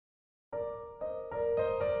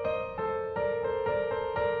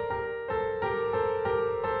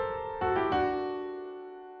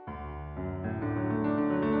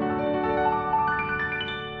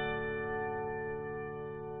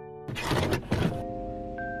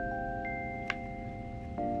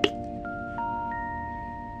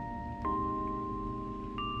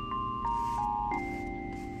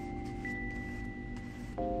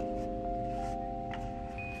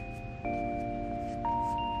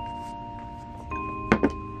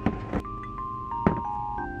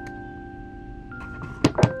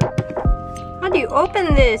How do you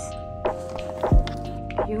open this?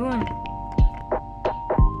 Yun.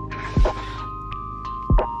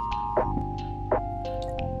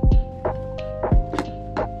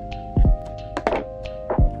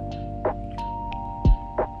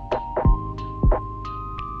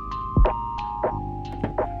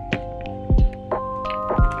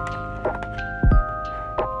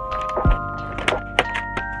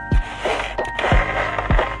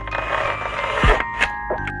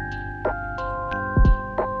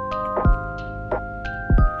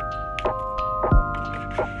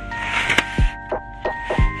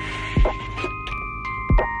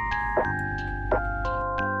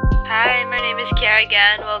 Hi, my name is Keeyara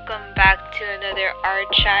again. Welcome back to another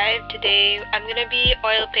artchive. Today I'm gonna be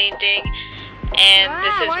oil painting, and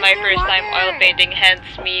this is my first time oil painting, hence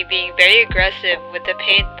me being very aggressive with the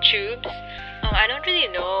paint tubes. I don't really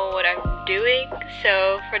know what I'm doing,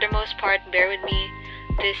 so for the most part, bear with me.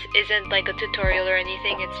 This isn't like a tutorial or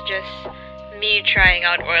anything, it's just me trying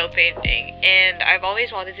out oil painting. And I've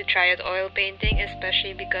always wanted to try out oil painting,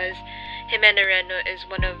 especially because Jimena Reno is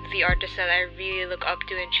one of the artists that I really look up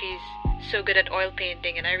to, and she's so good at oil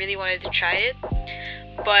painting, and I really wanted to try it.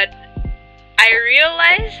 But I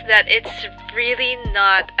realized that it's really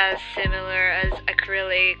not as similar as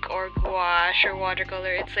acrylic or gouache or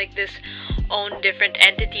watercolor. It's like this own different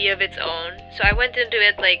entity of its own. So I went into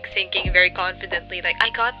it like thinking very confidently, like,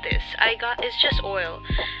 I got this. It's just oil.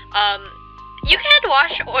 You can't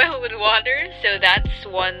wash oil with water, so that's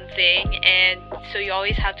one thing, and so you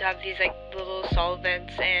always have to have these like little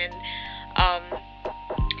solvents and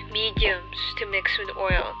mediums to mix with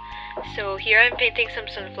oil. So here I'm painting some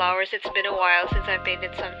sunflowers. It's been a while since I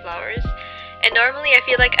painted sunflowers, and normally I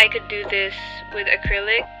feel like I could do this with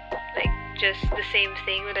acrylic, like just the same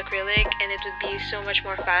thing with acrylic, and it would be so much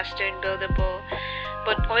more faster and buildable.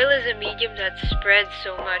 But oil is a medium that spreads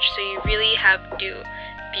so much, so you really have to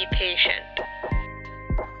be patient.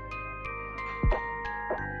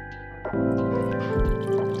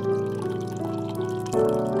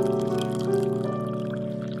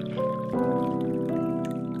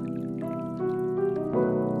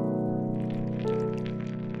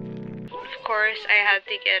 Of course, I had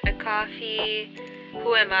to get a coffee.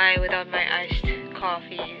 Who am I without my iced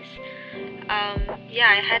coffees? Yeah,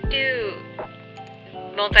 I had to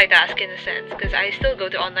multitask in a sense, because I still go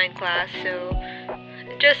to online class, so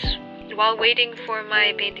just while waiting for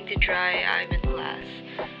my painting to dry, I'm in class.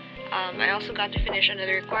 I also got to finish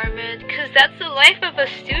another requirement, because that's the life of a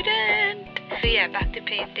student! So yeah, back to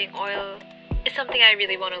painting. Oil is something I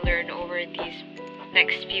really want to learn over these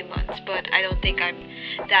next few months, but I don't think I'm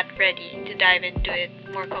that ready to dive into it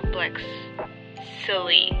more complex.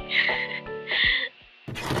 Silly.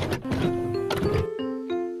 I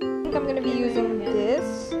think I'm gonna be using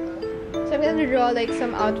this. So I'm gonna draw like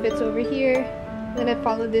some outfits over here. I'm gonna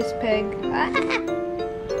follow this peg.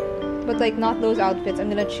 But like not those outfits. I'm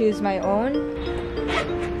gonna choose my own.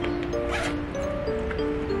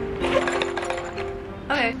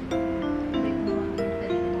 Okay.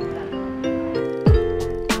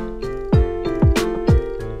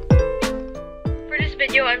 For this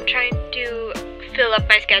video, I'm trying to fill up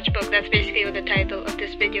my sketchbook. That's basically what the title of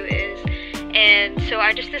this video is. And so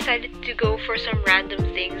I just decided to go for some random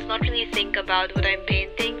things, not really think about what I'm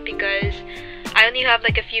painting, because I only have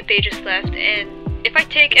like a few pages left, and if I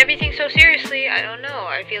take everything so seriously, I don't know,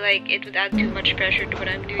 I feel like it would add too much pressure to what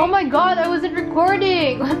I'm doing. Oh my god, I wasn't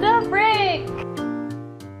recording! What the frick?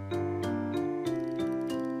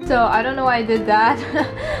 So I don't know why I did that,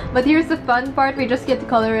 but here's the fun part, we just get to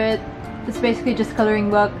color it. It's basically just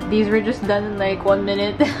coloring book. These were just done in like 1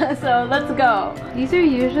 minute, so let's go. These are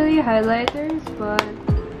usually highlighters, but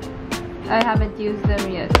I haven't used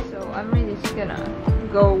them yet, so I'm really just gonna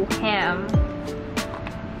go ham.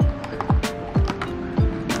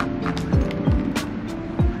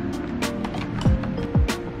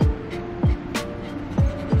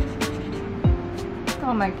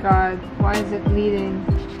 Oh my god, why is it bleeding?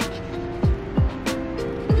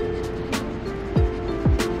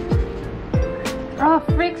 Oh,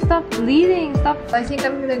 frick, stop bleeding. Stop. I think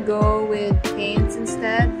I'm gonna go with paints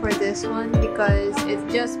instead for this one because it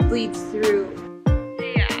just bleeds through.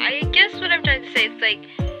 Yeah, I guess what I'm trying to say is like,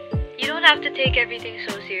 you don't have to take everything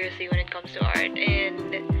so seriously when it comes to art,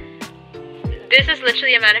 and this is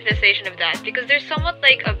literally a manifestation of that, because there's somewhat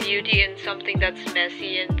like a beauty in something that's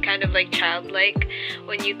messy and kind of like childlike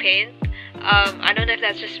when you paint. I don't know if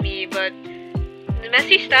that's just me, but the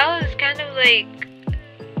messy style is kind of like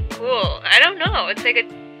cool. I don't know, it's like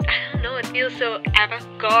I don't know, it feels so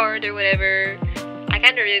avant-garde or whatever. I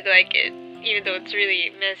kind of really like it, even though it's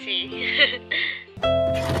really messy.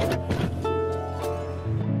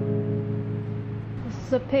 This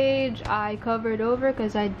is a page I covered over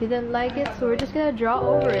because I didn't like it, so we're just gonna draw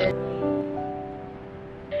over it.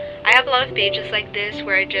 I have a lot of pages like this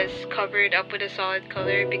where I just cover it up with a solid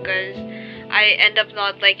color because I end up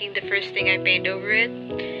not liking the first thing I paint over it.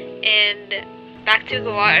 And back to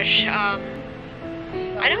gouache,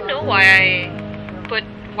 I don't know why I put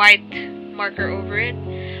white marker over it.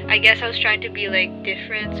 I guess I was trying to be like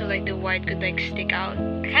different, so like the white could like stick out.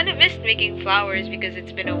 I kind of missed making flowers because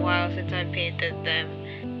it's been a while since I painted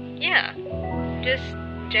them. Yeah, just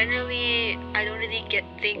generally I don't really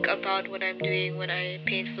think about what I'm doing when I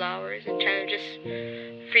paint flowers, and kind of just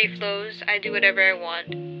free flows. I do whatever I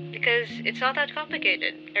want because it's not that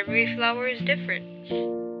complicated. Every flower is different.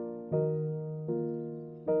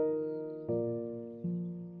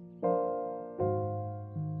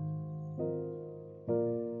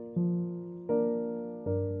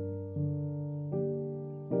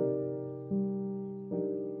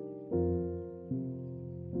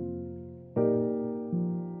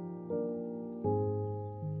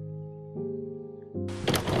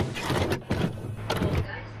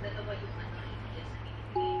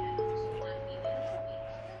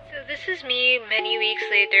 This is me many weeks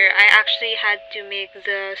later. I actually had to make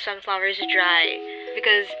the sunflowers dry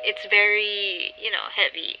because it's very,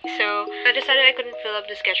 heavy. So I decided I couldn't fill up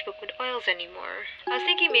the sketchbook with oils anymore. I was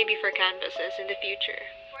thinking maybe for canvases in the future.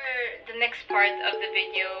 For the next part of the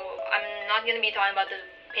video, I'm not going to be talking about the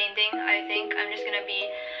painting, I think. I'm just going to be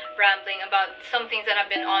rambling about some things that have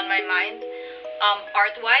been on my mind.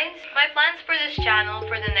 Art-wise, my plans for this channel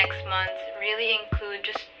for the next month really include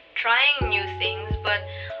just trying new things, but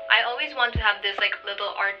I always want to have this like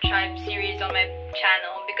little artchive series on my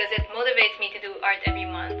channel because it motivates me to do art every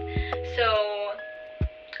month. So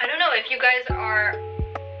I don't know, if you guys are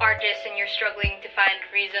artists and you're struggling to find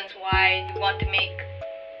reasons why you want to make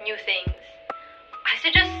new things, I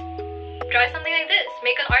suggest try something like this.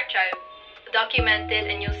 Make an artchive, document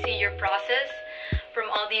it, and you'll see your process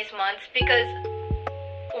from all these months. Because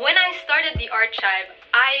when I started the artchive,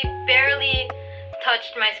 I barely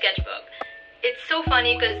touched my sketchbook. It's so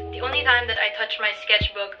funny because the only time that I touched my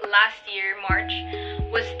sketchbook last year, March,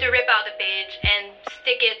 was to rip out a page and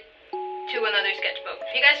stick it to another sketchbook.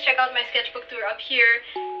 If you guys check out my sketchbook tour up here,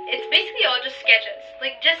 it's basically all just sketches,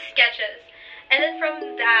 like just sketches. And then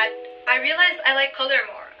from that, I realized I like color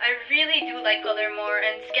more. I really do like color more,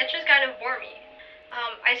 and sketches kind of bore me.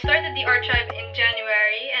 I started the artchive in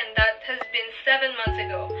January, and that has been 7 months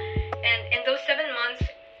ago. And in those 7 months,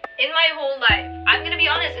 in my whole life, I'm gonna be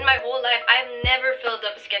honest, in my whole life, I've never filled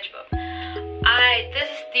up a sketchbook. This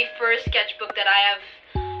is the first sketchbook that I have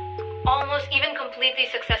almost even completely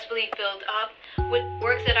successfully filled up with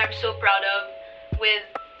works that I'm so proud of, with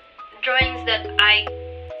drawings that I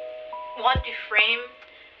want to frame,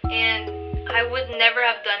 and I would never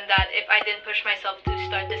have done that if I didn't push myself to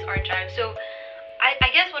start this archive. So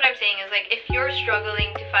I guess what I'm saying is, like, if you're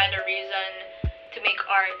struggling to find a reason to make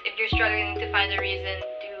art, if you're struggling to find a reason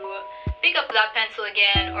to pick up that pencil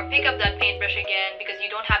again or pick up that paintbrush again because you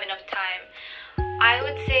don't have enough time, I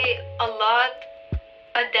would say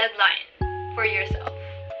a deadline for yourself.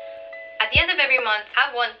 At the end of every month,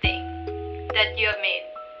 have one thing that you have made.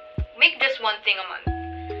 Make just one thing a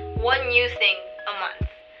month. One new thing a month.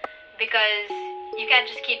 Because you can't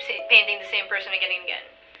just keep painting the same person again and again.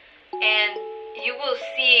 And you will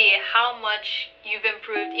see how much you've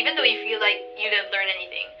improved, even though you feel like you didn't learn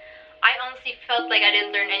anything. I honestly felt like I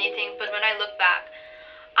didn't learn anything, but when I look back,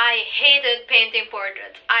 I hated painting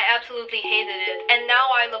portraits. I absolutely hated it, and now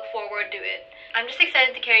I look forward to it. I'm just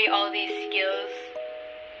excited to carry all these skills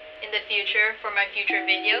in the future for my future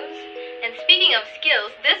videos. And speaking of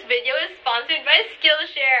skills, this video is sponsored by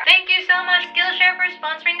Skillshare. Thank you so much, Skillshare, for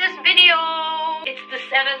sponsoring this video. It's the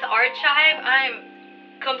 7th artchive. I'm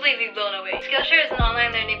completely blown away. Skillshare is an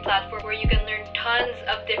online learning platform where you can learn tons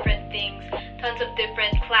of different things, tons of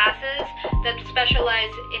different classes that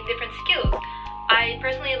specialize in different skills. I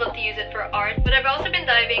personally love to use it for art, but I've also been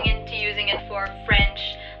diving into using it for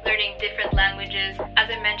French, learning different languages.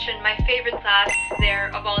 As I mentioned, my favorite class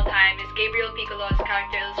there of all time is Gabriel Piccolo's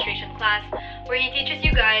character illustration class, where he teaches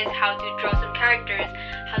you guys how to draw some characters,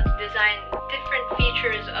 how to design different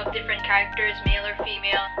features of different characters, male or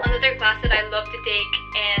female. Another class that I love to take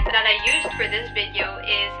and that I used for this video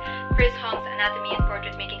is Chris Hong's Anatomy and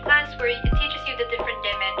Portrait Making class, where it teaches you the different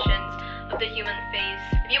dimensions of the human face.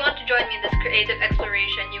 If you want to join me in this creative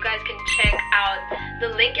exploration, you guys can check out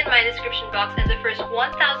the link in my description box, and the first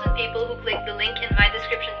 1,000 people who click the link in my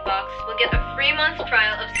description box will get a free month's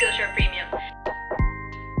trial of Skillshare Premium.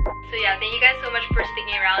 So yeah, thank you guys so much for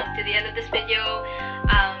sticking around to the end of this video.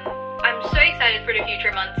 I'm so excited for the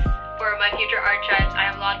future months, for my future archives. I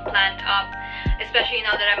have a lot planned up, especially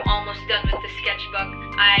now that I'm almost done with the sketchbook.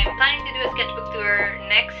 I'm planning to do a sketchbook tour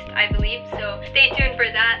next, I believe, so stay tuned for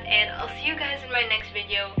that, and I'll see you guys in my next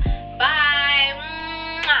video. Bye!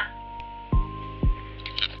 Mwah!